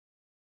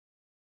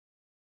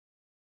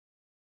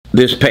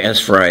This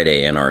past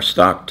Friday in our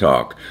stock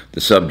talk, the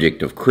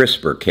subject of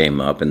CRISPR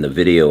came up in the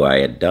video I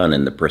had done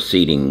in the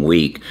preceding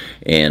week,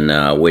 in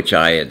which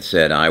I had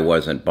said I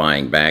wasn't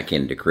buying back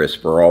into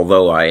CRISPR,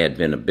 although I had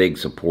been a big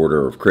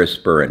supporter of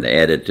CRISPR and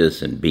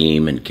Editis and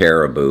Beam and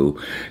Caribou,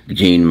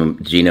 genome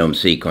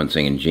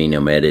sequencing and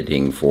genome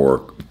editing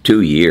for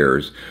 2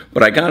 years,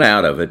 but I got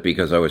out of it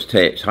because I was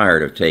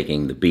tired of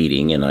taking the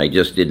beating, and I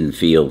just didn't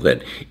feel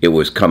that it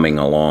was coming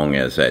along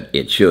as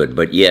it should.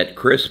 But yet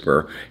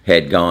CRISPR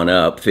had gone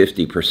up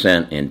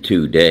 50% in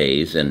 2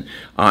 days, and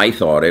I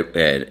thought it,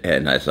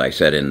 and as I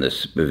said in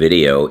this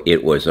video,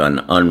 it was an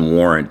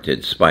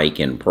unwarranted spike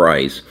in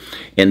price.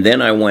 And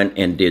then I went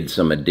and did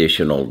some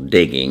additional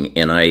digging,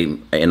 and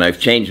I've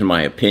changed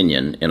my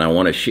opinion, and I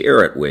want to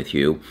share it with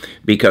you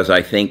because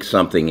I think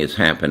something is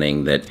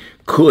happening that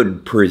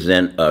could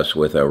present us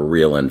with a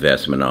real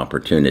investment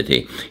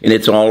opportunity. And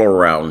it's all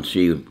around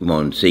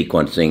genome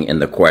sequencing,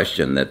 and the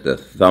question that the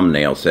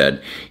thumbnail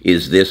said,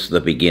 is this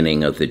the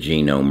beginning of the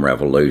genome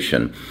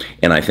revolution?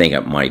 And I think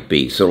it might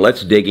be. So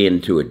let's dig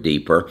into it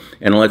deeper,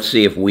 and let's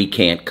see if we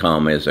can't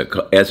come as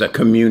a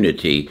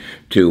community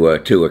to a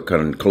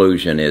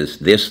conclusion. Is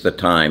this the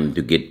time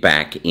to get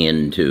back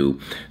into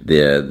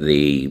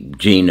the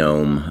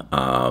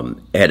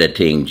genome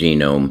editing,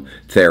 genome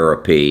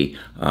therapy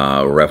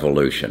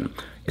revolution?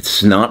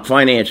 It's not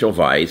financial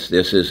advice.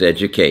 This is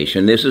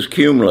education. This is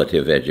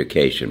cumulative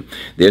education.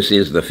 This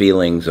is the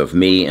feelings of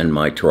me and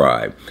my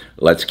tribe.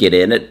 Let's get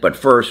in it. But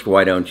first,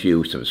 why don't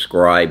you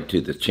subscribe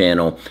to the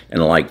channel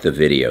and like the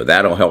video?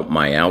 That'll help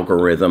my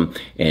algorithm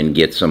and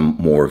get some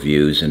more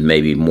views, and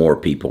maybe more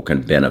people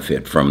can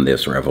benefit from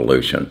this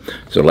revolution.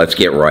 So let's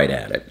get right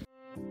at it.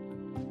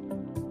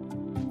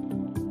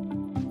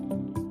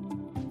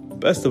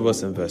 Best of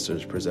Us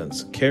Investors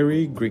presents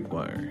Carrie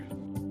Griegmeyer.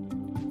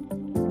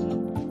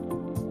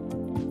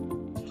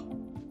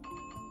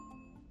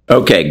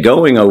 Okay,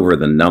 going over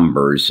the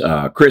numbers,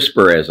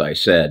 CRISPR, as I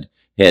said,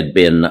 had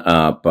been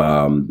up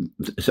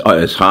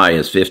as high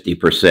as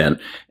 50%.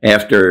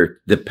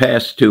 After the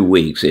past 2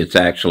 weeks, it's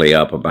actually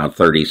up about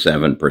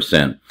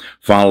 37%,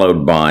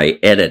 followed by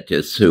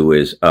Editis, who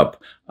is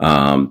up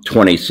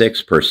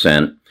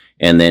 26%,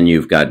 and then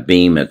you've got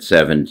Beam at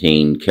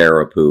 17,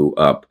 Caribou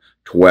up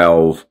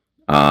 12,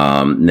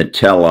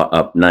 Nutella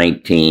up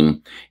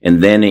 19,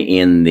 and then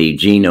in the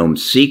genome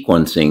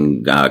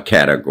sequencing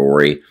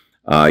category,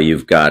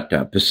 you've got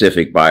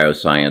Pacific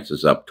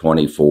Biosciences up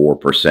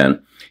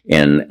 24%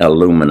 and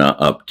Illumina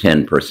up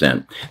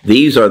 10%.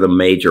 These are the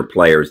major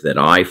players that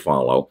I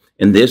follow,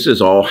 and this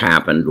has all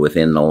happened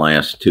within the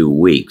last 2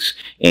 weeks.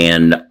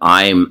 And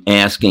I'm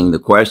asking the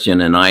question,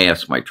 and I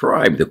asked my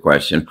tribe the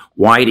question,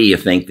 why do you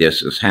think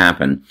this has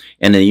happened?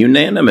 And a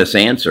unanimous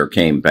answer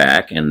came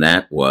back, and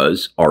that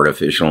was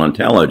artificial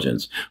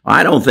intelligence.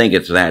 I don't think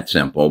it's that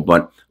simple,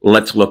 but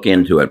let's look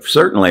into it.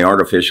 Certainly,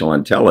 artificial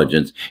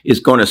intelligence is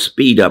going to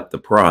speed up the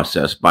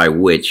process by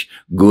which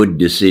good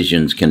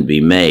decisions can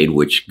be made,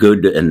 which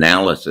good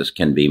analysis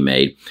can be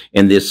made,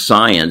 and this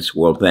science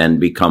will then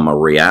become a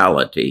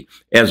reality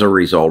as a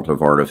result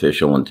of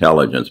artificial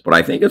intelligence. But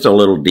I think it's a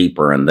little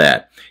deeper in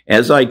that.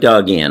 As I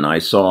dug in, I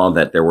saw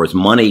that there was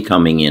money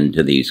coming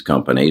into these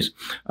companies,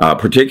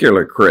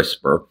 particularly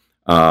CRISPR,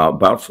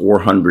 about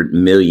 $400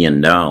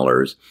 million.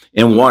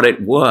 And what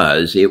it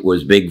was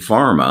Big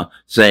Pharma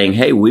saying,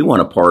 hey, we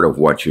want a part of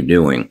what you're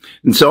doing.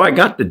 And so I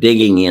got to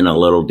digging in a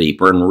little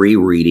deeper and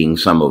rereading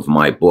some of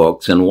my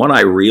books. And what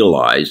I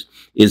realized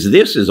is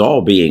this is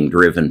all being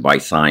driven by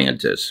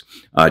scientists.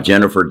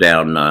 Jennifer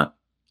Doudna,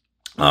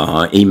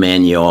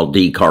 Emmanuel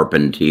D.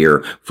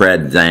 Carpentier,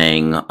 Fred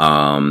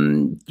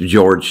Zhang,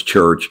 George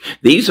Church.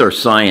 These are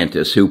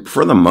scientists who,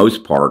 for the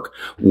most part,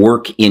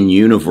 work in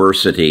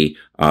university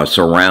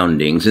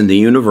surroundings, and the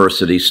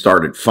university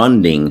started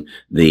funding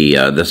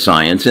the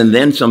science, and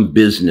then some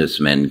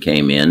businessmen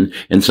came in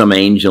and some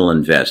angel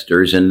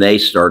investors, and they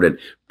started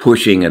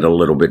pushing it a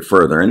little bit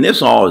further. And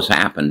this all has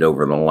happened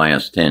over the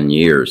last 10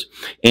 years.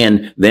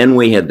 And then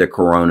we had the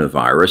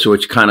coronavirus,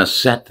 which kind of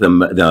set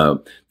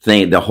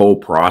the whole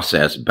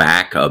process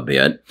back a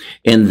bit.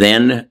 And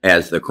then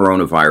as the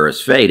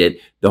coronavirus faded,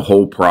 the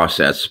whole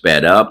process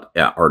sped up.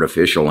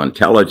 Artificial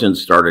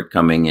intelligence started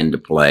coming into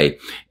play,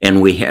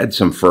 and we had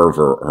some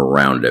fervor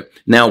around it.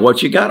 Now,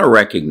 what you got to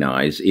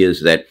recognize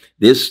is that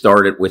this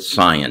started with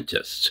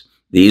scientists.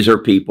 These are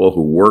people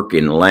who work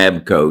in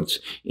lab coats,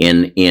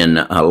 in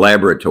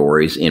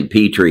laboratories, in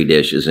petri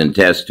dishes, in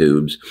test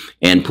tubes,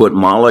 and put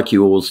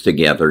molecules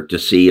together to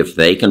see if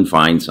they can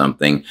find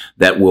something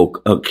that will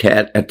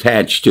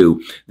attach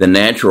to the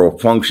natural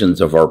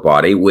functions of our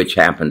body, which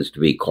happens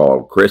to be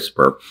called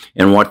CRISPR.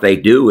 And what they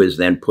do is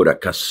then put a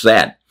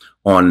cassette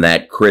on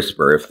that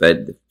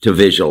CRISPR to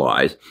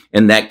visualize,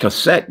 and that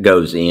cassette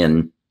goes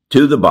in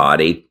to the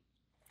body,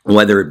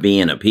 whether it be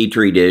in a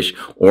petri dish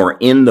or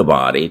in the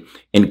body,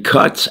 and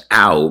cuts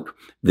out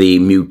the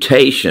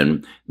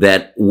mutation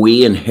that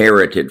we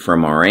inherited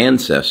from our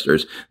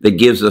ancestors that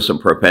gives us a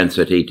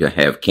propensity to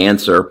have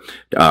cancer,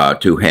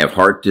 to have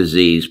heart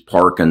disease,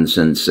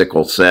 Parkinson's,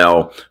 sickle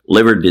cell,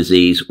 liver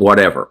disease,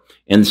 whatever.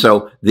 And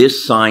so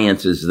this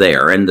science is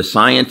there, and the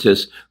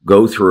scientists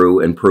go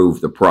through and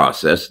prove the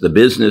process. The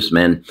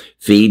businessmen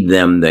feed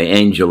them the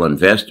angel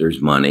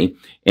investors' money,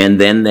 and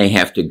then they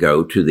have to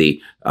go to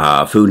the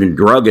Food and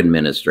Drug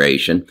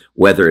Administration,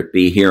 whether it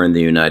be here in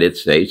the United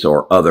States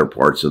or other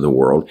parts of the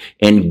world,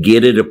 and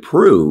get it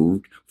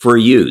approved for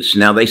use.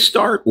 Now, they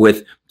start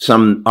with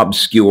some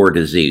obscure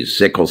disease.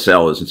 Sickle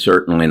cell is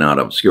certainly not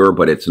obscure,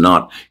 but it's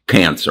not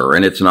cancer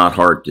and it's not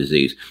heart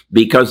disease,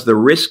 because the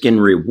risk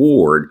and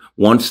reward,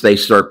 once they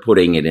start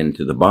putting it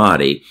into the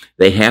body,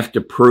 they have to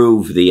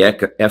prove the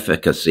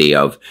efficacy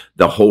of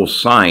the whole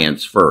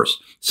science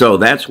first. So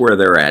that's where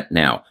they're at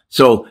now.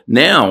 So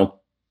now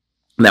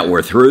that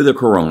we're through the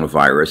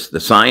coronavirus, the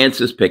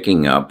science is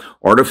picking up,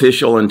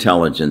 artificial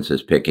intelligence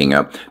is picking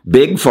up,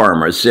 big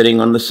pharma is sitting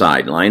on the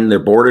sideline. Their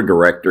board of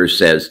directors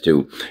says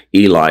to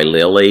Eli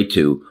Lilly,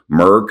 to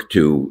Merck,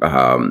 to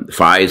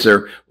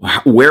Pfizer,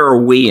 where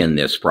are we in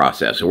this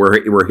process?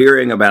 We're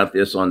hearing about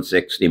this on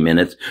 60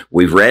 Minutes.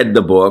 We've read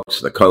the books,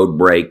 The Code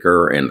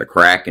Breaker and The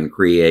Crack in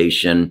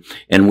Creation,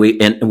 and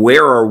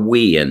where are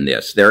we in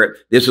this?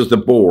 This is the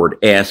board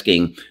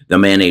asking the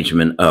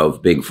management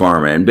of Big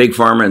Pharma, and Big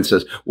Pharma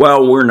says,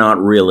 well, we're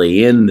not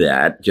really in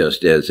that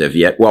just as of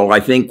yet. Well, I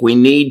think we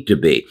need to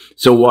be.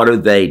 So what do?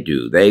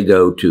 They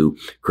go to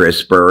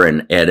CRISPR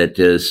and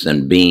Editas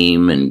and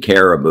Beam and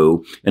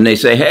Caribou, and they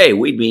say, hey,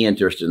 we'd be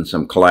interested in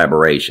some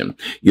collaboration.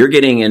 You're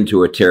getting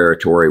into a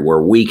territory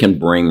where we can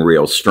bring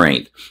real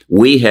strength.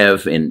 We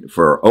have,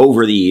 for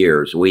over the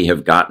years, we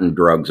have gotten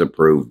drugs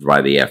approved by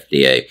the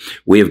FDA.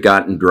 We have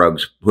gotten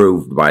drugs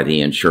approved by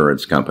the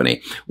insurance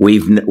company.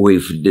 We've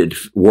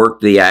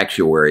worked the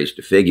actuaries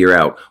to figure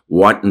out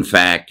what, in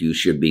fact, you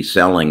should be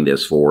selling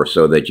this for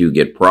so that you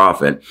get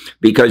profit,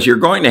 because you're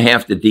going to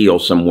have to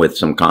deal with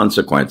some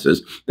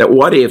consequences. That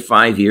what if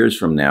 5 years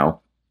from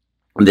now,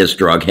 this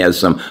drug has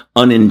some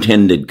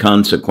unintended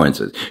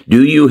consequences?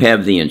 Do you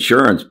have the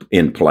insurance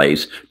in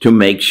place to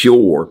make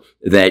sure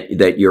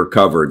that you're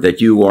covered,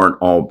 that you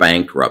aren't all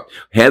bankrupt?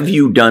 Have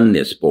you done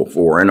this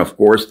before? And of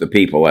course, the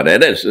people at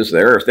Editas,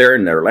 if they're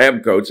in their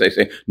lab coats, they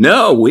say,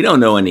 no, we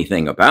don't know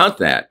anything about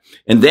that.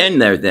 And then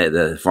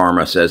the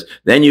pharma says,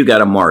 then you got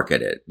to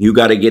market it. You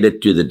got to get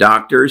it to the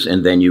doctors,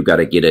 and then you got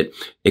to get it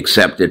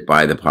accepted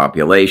by the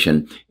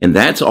population. And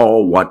that's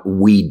all what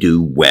we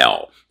do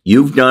well.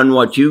 You've done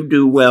what you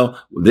do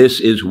well. This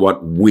is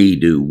what we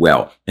do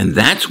well. And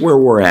that's where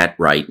we're at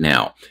right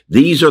now.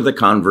 These are the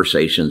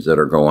conversations that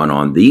are going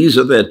on. These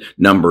are the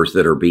numbers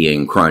that are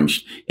being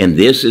crunched. And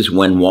this is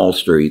when Wall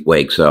Street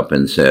wakes up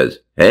and says,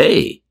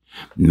 hey,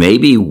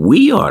 maybe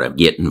we ought to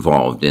get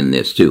involved in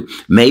this too.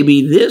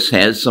 Maybe this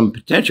has some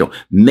potential.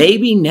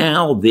 Maybe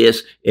now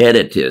this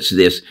Editas,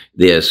 this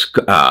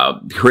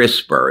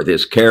CRISPR,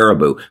 this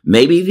Caribou,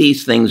 maybe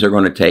these things are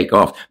going to take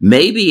off.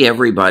 Maybe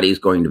everybody's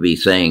going to be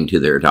saying to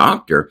their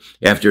doctor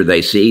after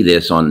they see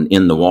this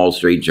in the Wall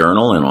Street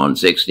Journal and on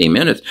 60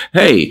 Minutes,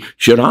 hey,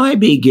 should I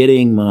be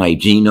getting my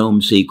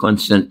genome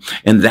sequenced?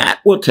 And that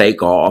will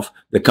take off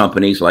the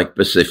companies like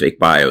Pacific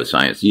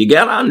Bioscience. You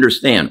got to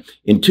understand,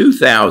 in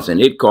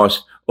 2000, it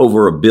cost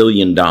over $1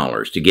 billion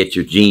to get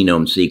your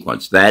genome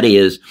sequenced. That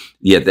is,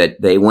 that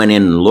they went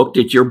in and looked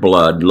at your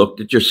blood, looked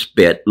at your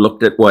spit,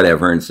 looked at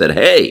whatever, and said,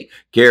 hey,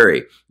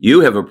 Carrie, you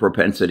have a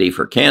propensity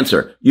for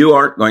cancer. You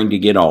aren't going to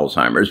get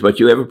Alzheimer's, but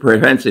you have a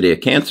propensity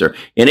of cancer,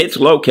 and it's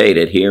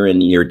located here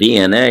in your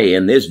DNA,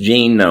 in this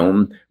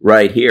genome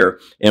right here,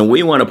 and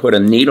we want to put a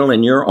needle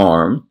in your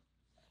arm,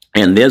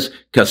 and this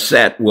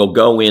cassette will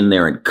go in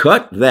there and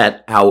cut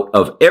that out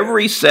of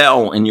every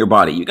cell in your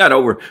body. You got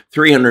over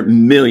 300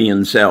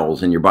 million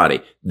cells in your body.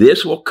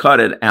 This will cut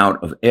it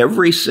out of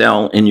every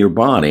cell in your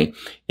body,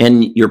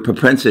 and your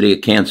propensity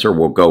of cancer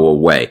will go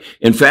away.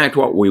 In fact,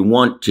 what we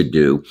want to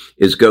do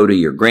is go to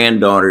your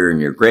granddaughter and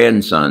your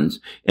grandsons,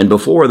 and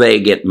before they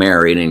get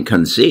married and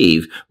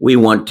conceive, we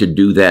want to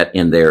do that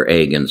in their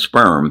egg and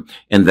sperm,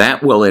 and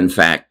that will, in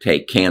fact,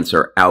 take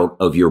cancer out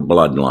of your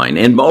bloodline.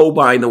 And oh,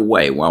 by the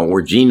way, while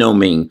we're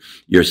genoming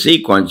your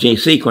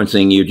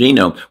sequencing your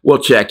genome, we'll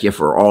check you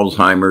for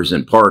Alzheimer's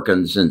and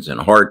Parkinson's and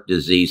heart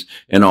disease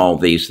and all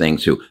these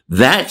things too.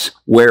 That's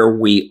where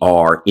we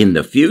are in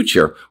the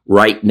future.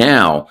 Right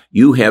now,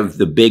 you have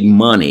the big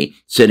money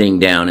sitting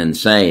down and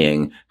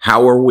saying,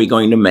 how are we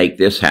going to make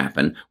this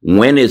happen?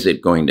 When is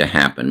it going to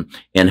happen?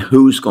 And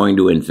who's going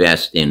to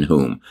invest in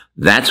whom?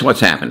 That's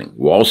what's happening.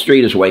 Wall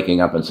Street is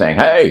waking up and saying,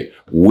 hey,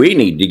 we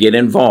need to get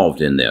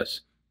involved in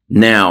this.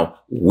 Now,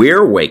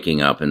 we're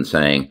waking up and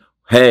saying,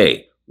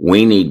 hey,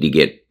 we need to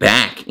get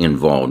back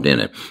involved in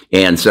it.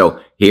 And so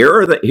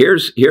here's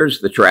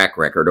the track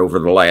record over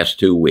the last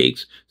 2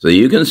 weeks. So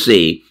you can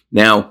see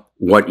now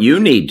what you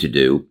need to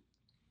do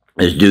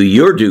is do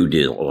your due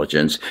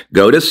diligence,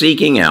 go to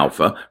Seeking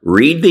Alpha,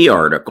 read the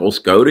articles,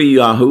 go to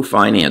Yahoo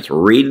Finance,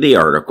 read the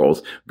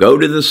articles, go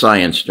to the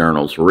science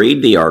journals,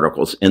 read the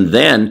articles, and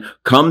then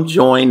come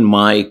join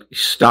my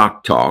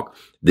Stock Talk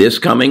this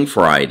coming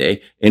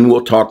Friday, and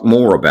we'll talk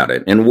more about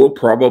it. And we'll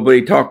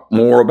probably talk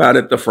more about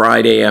it the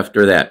Friday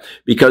after that,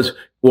 because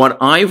what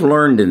I've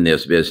learned in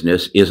this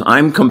business is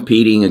I'm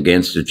competing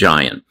against a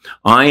giant.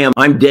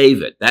 I'm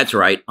David. That's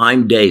right.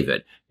 I'm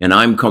David. And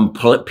I'm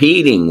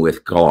competing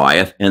with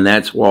Goliath, and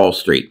that's Wall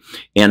Street.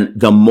 And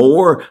the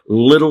more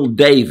little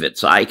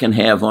Davids I can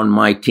have on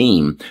my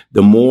team,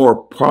 the more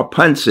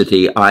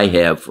propensity I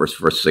have for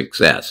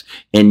success,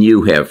 and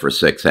you have for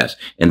success.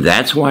 And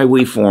that's why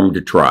we formed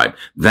a tribe.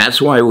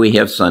 That's why we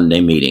have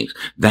Sunday meetings.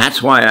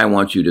 That's why I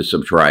want you to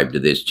subscribe to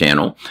this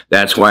channel.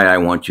 That's why I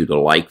want you to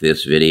like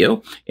this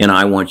video, and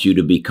I want you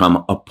to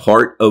become a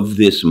part of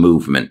this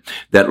movement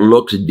that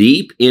looks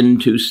deep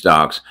into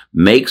stocks,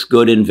 makes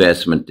good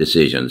investment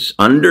decisions,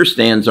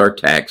 understands our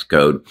tax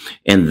code,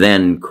 and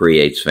then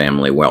creates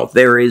family wealth.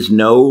 There is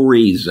no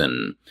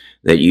reason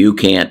that you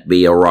can't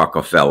be a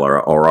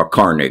Rockefeller or a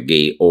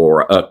Carnegie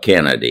or a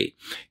Kennedy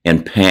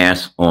and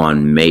pass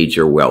on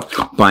major wealth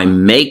by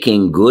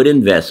making good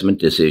investment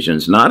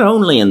decisions, not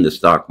only in the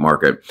stock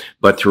market,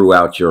 but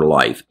throughout your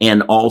life,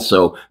 and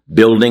also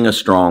building a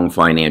strong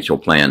financial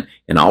plan.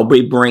 And I'll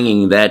be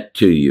bringing that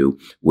to you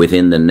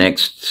within the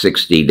next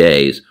 60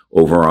 days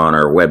over on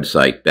our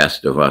website,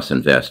 Best of Us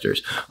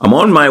Investors. I'm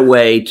on my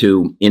way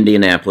to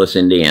Indianapolis,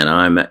 Indiana.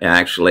 I'm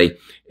actually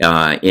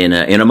in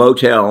a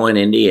motel in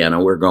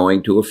Indiana. We're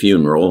going to a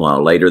funeral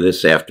later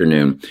this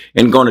afternoon,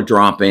 and going to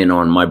drop in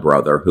on my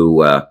brother,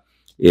 who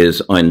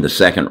is in the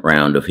second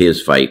round of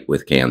his fight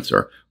with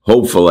cancer.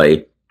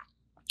 Hopefully,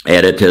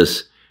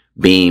 Editus,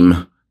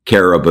 Beam,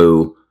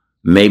 Caribou,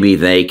 maybe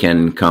they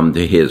can come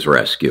to his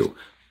rescue.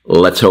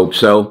 Let's hope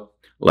so.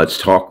 Let's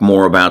talk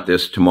more about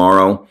this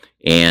tomorrow.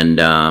 And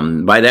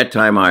by that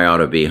time, I ought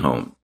to be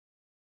home.